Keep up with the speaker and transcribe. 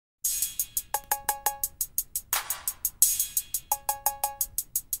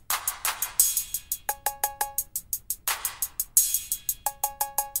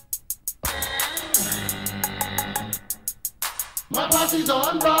posse's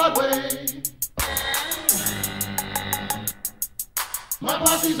on Broadway. My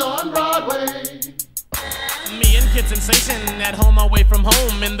posse's on Broadway. Me and Kid Sensation at home away from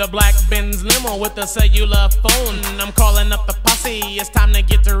home in the black Benz limo with the cellular phone. I'm calling up the posse, it's time to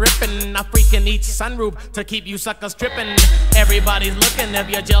get to ripping. I freaking each sunroof to keep you suckers tripping. Everybody's looking, if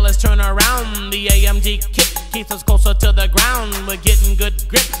you're jealous turn around. The AMG kick keeps us closer to the ground. We're getting good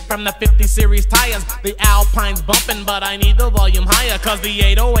grip from the 50 series tires. The Alpine's bumping, but I need the volume higher, cause the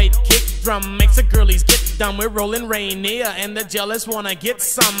 808 kick drum makes the girlies get done. We're rolling Rainier and the jealous wanna get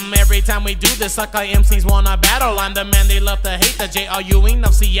some. Every time we do this, sucker MCs wanna battle. I'm the man they love to hate, the J.R. Ewing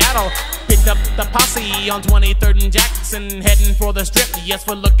of Seattle. Picked up the posse on 23rd and Jackson, heading for the strip. Yes,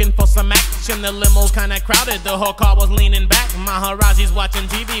 we're looking for some action. The limo's kinda crowded, the whole car was leaning back. Maharaji's watching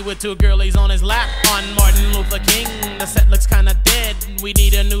TV with two girlies on his lap. On Martin Luther King, the set looks kinda dead. We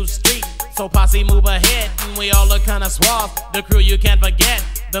need a new street, so posse move ahead. We all look kinda suave, the crew you can't forget.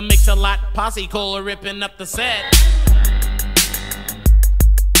 The Mix-a-Lot Posse, Cole ripping up the set.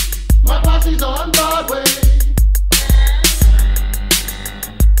 My posse's on Broadway.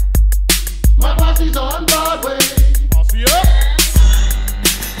 My posse's on Broadway. Posse up!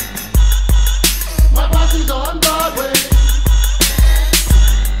 My posse's on Broadway.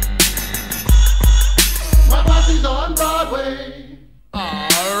 My posse's on Broadway.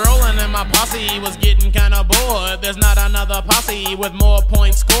 Rolling in my posse was getting kinda bored. There's not another posse with more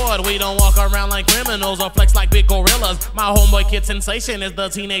points scored. We don't walk around like criminals or flex like big gorillas. My homeboy Kid Sensation is the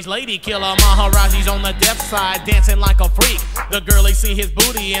teenage lady killer. Maharaji's on the deaf side, dancing like a freak. The girlies see his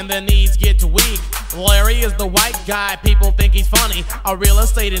booty and their knees get weak. Larry is the white guy, people think he's funny. A real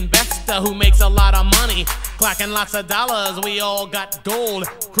estate investor who makes a lot of money. Clacking lots of dollars, we all got gold.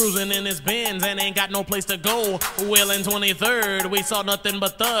 Cruising in his Benz and ain't got no place to go. Wheeling 23rd, we saw nothing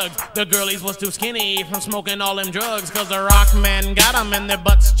but thugs. The girlies was too skinny from smoking all them drugs, cause the rock man got them and their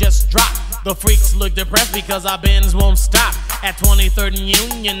butts just dropped. The freaks look depressed because our Benz won't stop. At 23rd and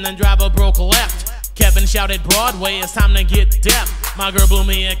Union, the driver broke left. Kevin shouted, Broadway, it's time to get deaf. My girl blew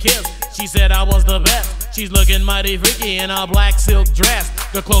me a kiss, she said I was the best. She's looking mighty freaky in a black silk dress.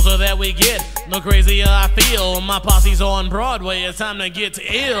 The closer that we get, the crazier I feel. My posse's on Broadway, it's time to get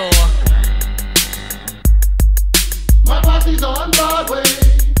ill. My posse's on Broadway.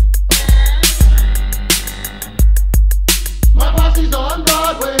 My posse's on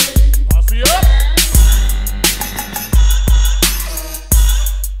Broadway. Posse up!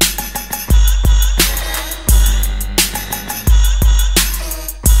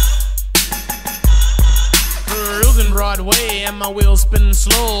 Broadway and my wheels spinning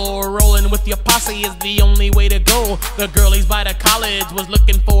slow. Rolling with your posse is the only way to go. The girlies by the college was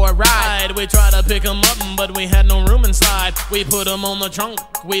looking for a ride. We tried to pick them up but we had no room inside. We put them on the trunk,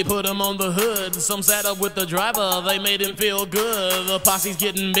 we put them on the hood. Some sat up with the driver, they made him feel good. The posse's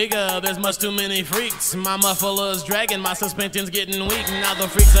getting bigger, there's much too many freaks. My muffler's dragging, my suspension's getting weak. Now the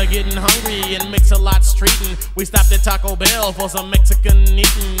freaks are getting hungry and Mix-a-Lot streeting. We stopped at Taco Bell for some Mexican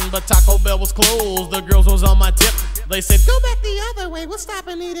eating, but Taco Bell was closed, the girls was on my tip. They said, go back the other way, we'll stop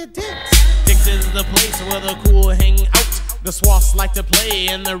and eat at Dick's. Dick's is the place where the cool hang out. The Swass like to play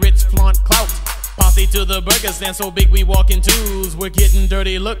and the rich flaunt clout. Posse to the burger stand so big we walk in twos. We're getting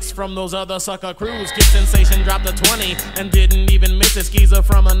dirty looks from those other sucker crews. Kid Sensation dropped a 20 and didn't even miss it. Skeezer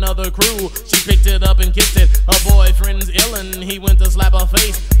from another crew, she picked it up and kissed it. Her boyfriend's illin', he went to slap her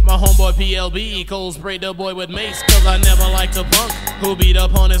face. My homeboy PLB, Cole sprayed the boy with mace. Cause I never liked a punk who beat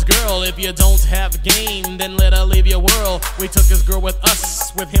up on his girl. If you don't have game, then let her leave your world. We took his girl with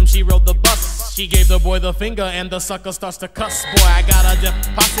us, with him she rode the bus. She gave the boy the finger and the sucker starts to cuss. Boy, I got a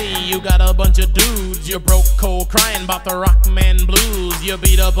deaf posse, you got a bunch of dudes. You broke cold crying about the rock man blues. You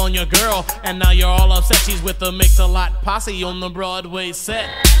beat up on your girl and now you're all upset. She's with the Mix-a-Lot Posse on the Broadway set.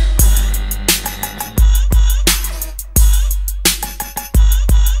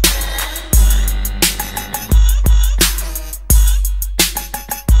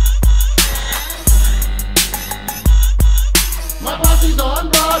 My posse's on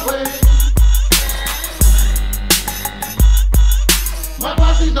Broadway. My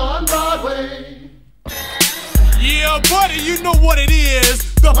posse's on Broadway. Yeah, buddy, you know what it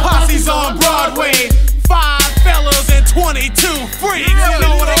is. The posse's on Broadway. 5 fellas and 22 freaks. You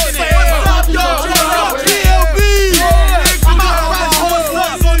know